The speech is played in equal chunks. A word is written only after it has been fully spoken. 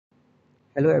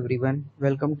Hello everyone,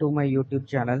 welcome to my YouTube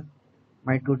channel.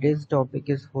 My today's topic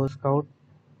is ForeScout.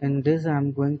 In this I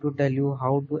am going to tell you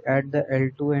how to add the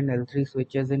L2 and L3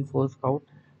 switches in ForeScout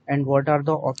and what are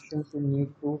the options you need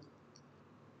to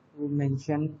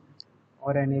mention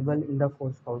or enable in the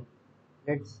ForeScout.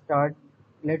 Let's start.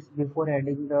 Let's before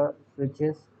adding the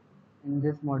switches in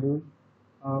this module,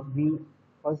 we need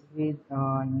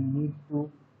to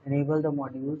enable the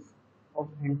modules of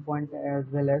endpoint as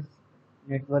well as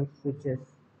network switches.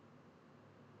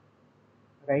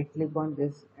 Right click on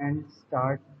this and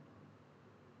start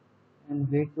and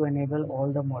wait to enable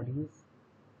all the modules.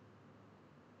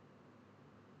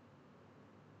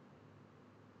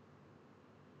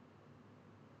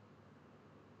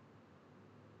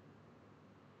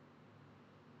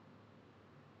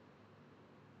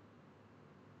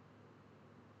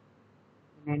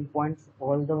 In endpoints,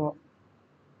 all the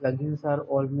plugins are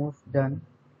almost done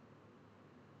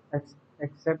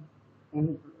except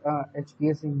in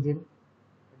HPS engine.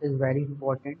 It is very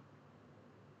important,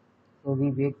 so we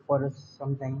wait for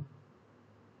some time.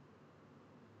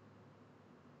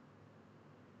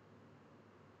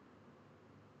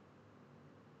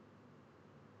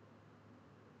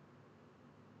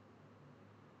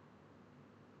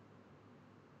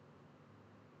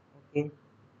 Okay,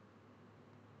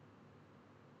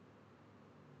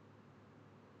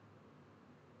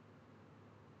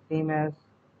 same as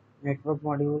network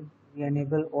module, we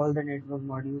enable all the network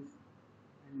modules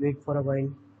and wait for a while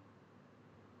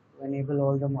to enable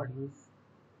all the modules.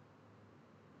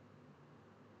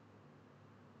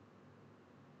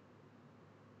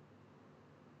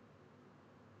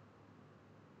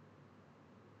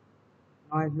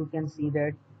 Now as you can see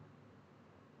that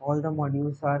all the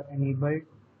modules are enabled,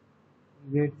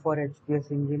 wait for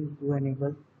HPS engine to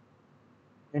enable.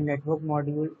 The network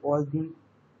module, all the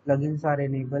plugins are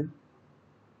enabled.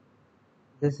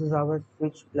 This is our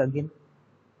switch plugin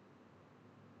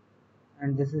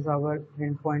and this is our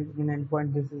endpoint. In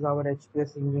endpoint, this is our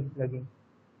HPS engine plugin.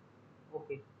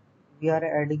 Okay, we are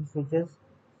adding switches,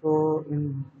 so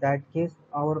in that case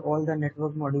our all the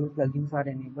network module plugins are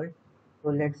enabled. So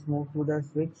let's move to the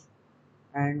switch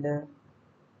and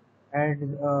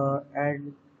add uh, add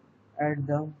add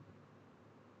the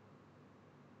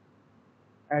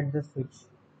add the switch.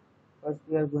 First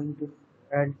we are going to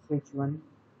add switch 1.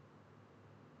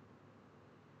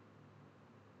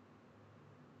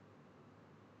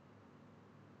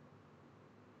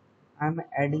 I'm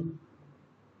adding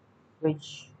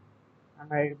switch.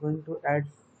 I'm going to add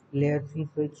layer 3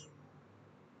 switch.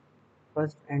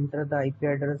 First enter the IP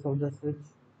address of the switch.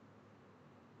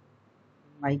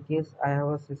 In my case I have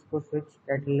a Cisco switch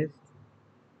catalyst.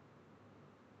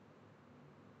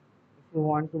 If you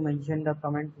want to mention the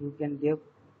comment, you can give.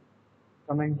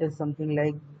 Comment is something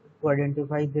like to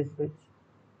identify this switch.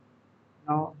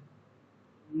 Now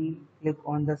we click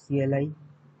on the CLI.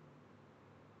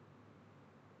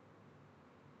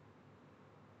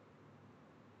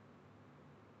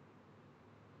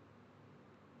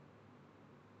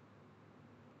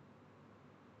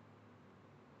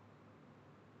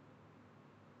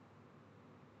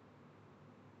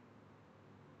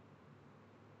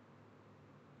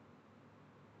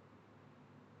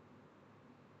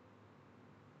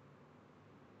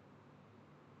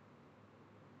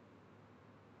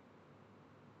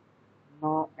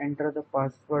 Now enter the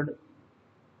password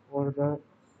for the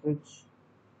switch.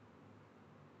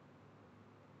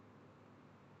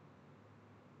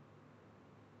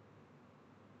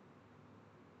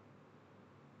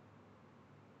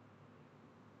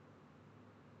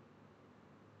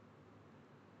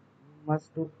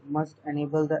 Must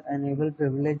enable the enable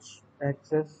privilege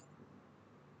access.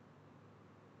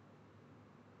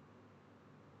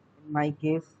 In my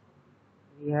case,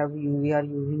 we are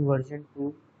using version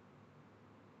 2.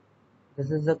 This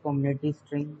is the community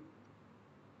string.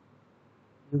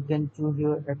 You can choose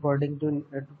your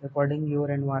according your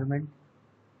environment.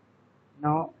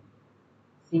 Now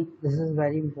see, this is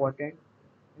very important.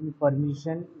 In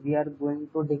permission, we are going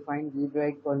to define read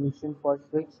write permission for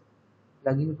switch,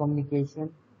 plugin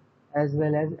communication, as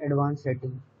well as advanced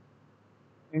setting.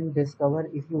 In discover,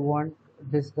 if you want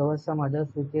discover some other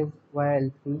switches via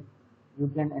L3,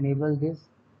 you can enable this.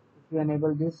 If you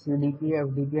enable this, CDP,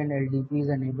 FDP, and LDP is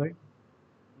enabled.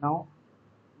 Now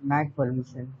MAC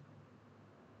permission.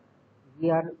 We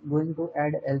are going to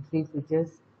add L3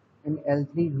 switches. In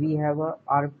L3 we have a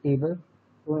ARP table.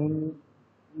 So in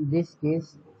this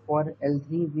case for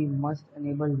L3 we must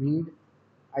enable read,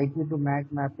 IP to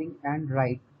MAC mapping and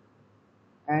write.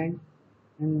 And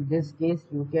in this case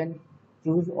you can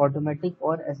choose automatic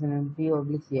or SNMP or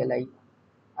CLI.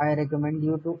 I recommend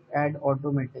you to add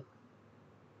automatic.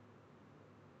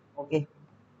 Okay,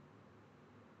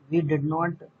 we did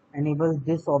not enable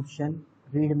this option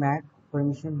read MAC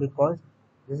permission because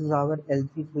this is our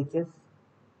L3 switches.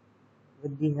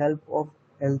 With the help of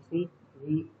L3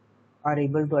 we are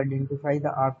able to identify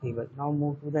the ARC table. Now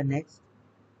move to the next.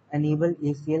 Enable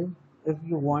ACL. If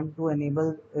you want to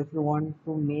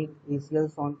make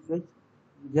ACLs on switch,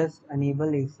 just enable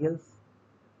ACLs.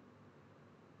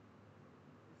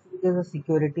 There is a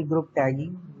security group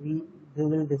tagging. We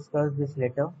will discuss this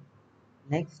later.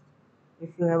 Next, if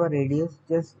you have a radius,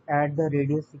 just add the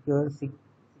radius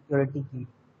security key.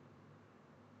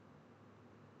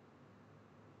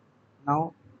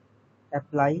 Now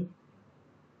apply.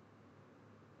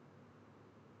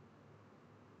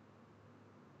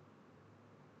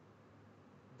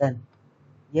 Done.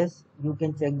 Yes, you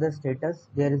can check the status.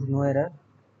 There is no error.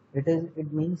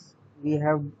 It means we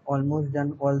have almost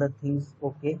done all the things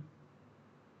okay.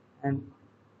 And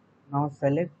now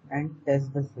select and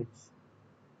test the switch.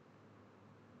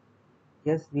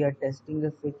 Yes, we are testing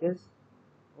the switches.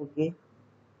 Okay,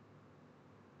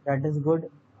 that is good.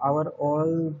 Our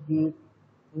all the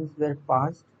things were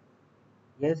passed.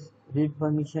 Yes, read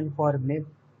permission for MIP.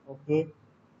 Okay,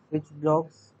 switch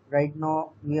blocks. Right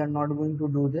now we are not going to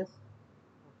do this.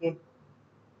 Okay,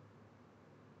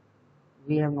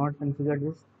 we have not configured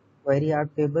this. Query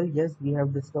ARC table. Yes, we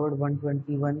have discovered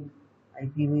 121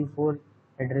 IPv4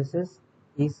 addresses.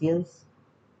 ACLs.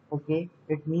 Okay,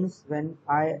 it means when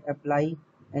I apply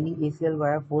any ACL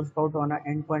via ForeScout on an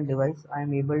endpoint device, I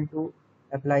am able to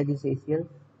apply this ACL.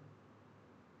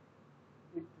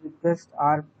 It request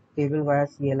ARC table via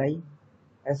CLI.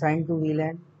 Assign to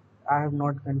VLAN, I have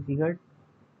not configured.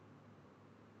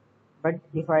 But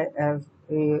if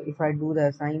I do the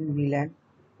assign VLAN,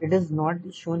 it is not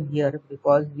shown here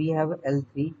because we have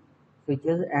L3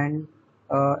 switches and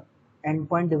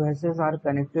endpoint devices are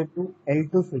connected to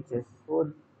L2 switches.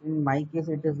 So in my case,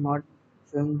 it is not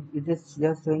showing. It is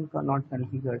just showing not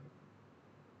configured.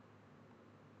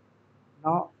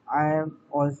 Now I am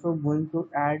also going to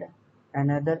add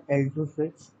another L2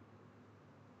 switch.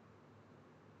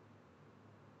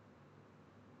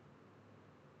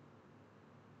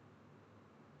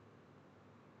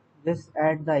 Just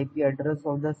add the IP address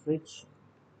of the switch.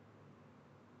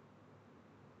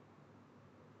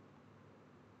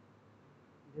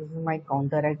 This is my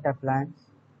CounterACT appliance.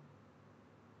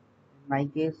 In my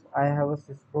case, I have a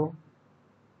Cisco.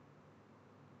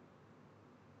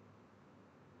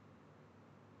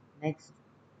 Next,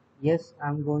 yes,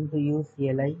 I'm going to use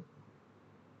CLI.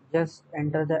 Just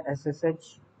enter the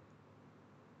SSH.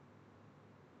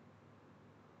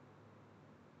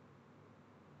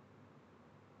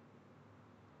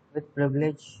 With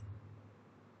privilege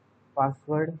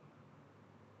password.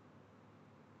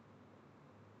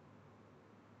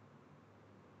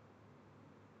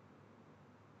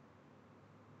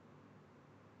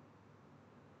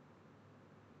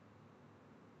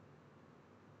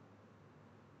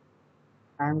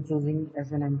 I'm choosing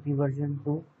SNMP version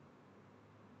 2.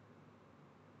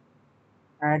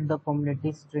 Add the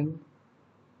community string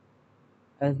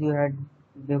as you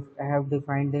have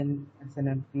defined in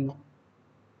SNMP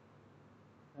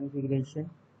configuration.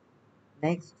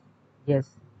 Next, yes.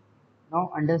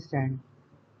 Now understand,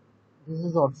 this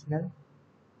is optional.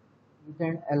 You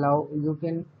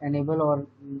can enable or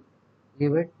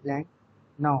leave it blank.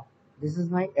 Now, this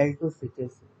is my L2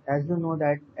 switches. As you know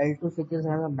that L2 switches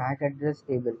have a MAC address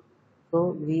table.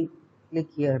 So we click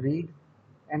here read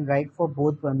and write for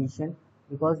both permission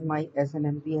because my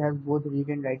SNMP has both read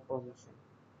and write permission.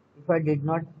 If I did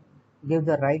not give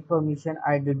the right permission,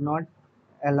 I did not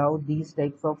allow these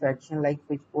types of action like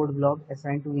switch port block,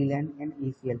 assign to VLAN and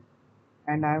ACL.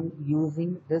 And I am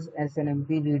using this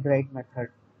SNMP read write method.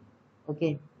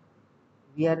 Okay,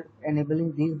 we are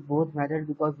enabling these both methods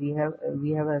because we have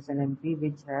SNMP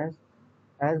which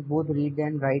has both read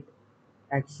and write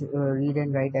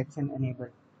action enabled.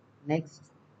 Next,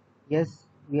 yes,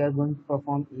 we are going to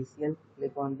perform ACL.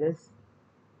 Click on this.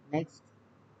 Next,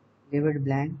 leave it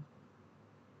blank.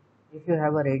 If you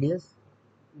have a radius,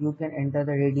 you can enter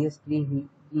the radius key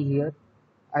here.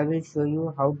 I will show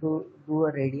you how to do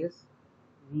a radius.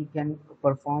 We can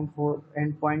perform for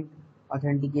endpoint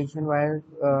authentication via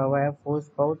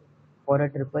ForeScout for a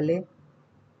AAA.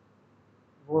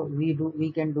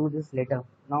 We can do this later.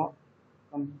 Now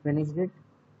finished it.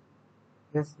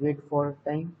 Just wait for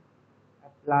time.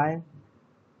 Apply.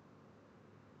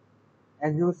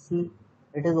 As you see,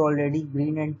 it is already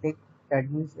green and tick.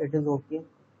 That means it is okay.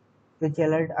 Switch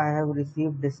alert. I have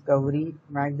received discovery,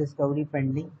 MAC discovery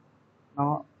pending.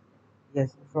 Now,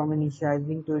 yes, from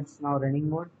initializing to it's now running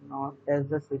mode. Now test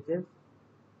the switches.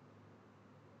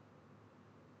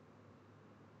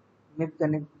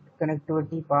 MIP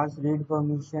connectivity pass read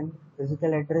permission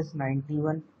physical address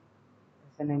 91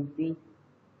 SNMP.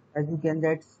 As you can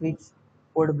that switch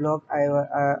code block,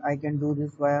 I can do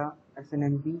this via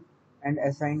SNMP, and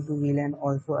assign to VLAN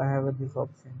also I have this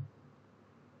option.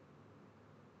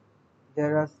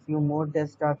 There are few more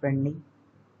tests are pending.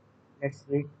 Let's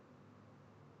wait.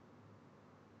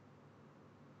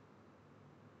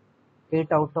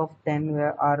 8 out of 10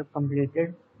 are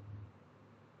completed.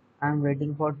 I am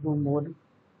waiting for 2 more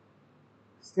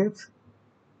steps.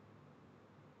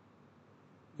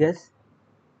 Yes,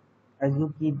 as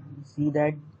you keep see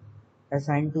that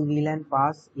assign to VLAN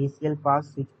pass, ACL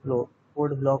pass, switch flow,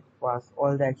 code block pass,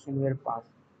 all the action were passed.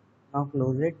 Now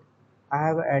close it. I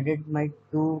have added my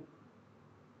two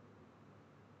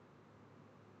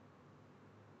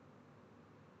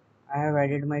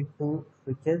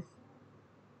switches.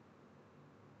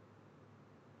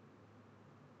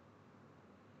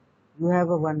 You have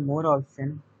a one more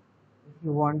option. If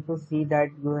you want to see that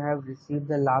you have received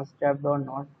the last draft or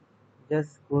not,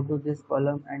 just go to this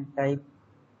column and type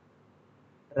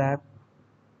trap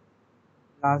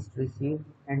last received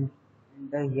and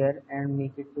enter here and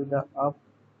make it to the up.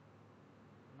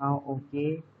 Now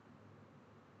OK,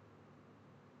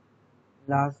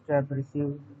 last trap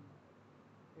received.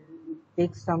 It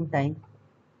takes some time.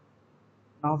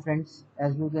 Now friends,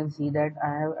 as you can see that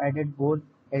I have added both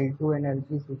L2 and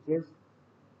L3 switches.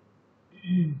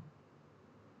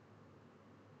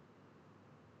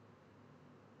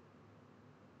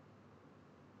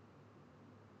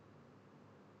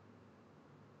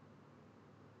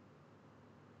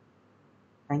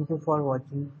 Thank you for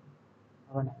watching.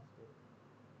 Have a nice day.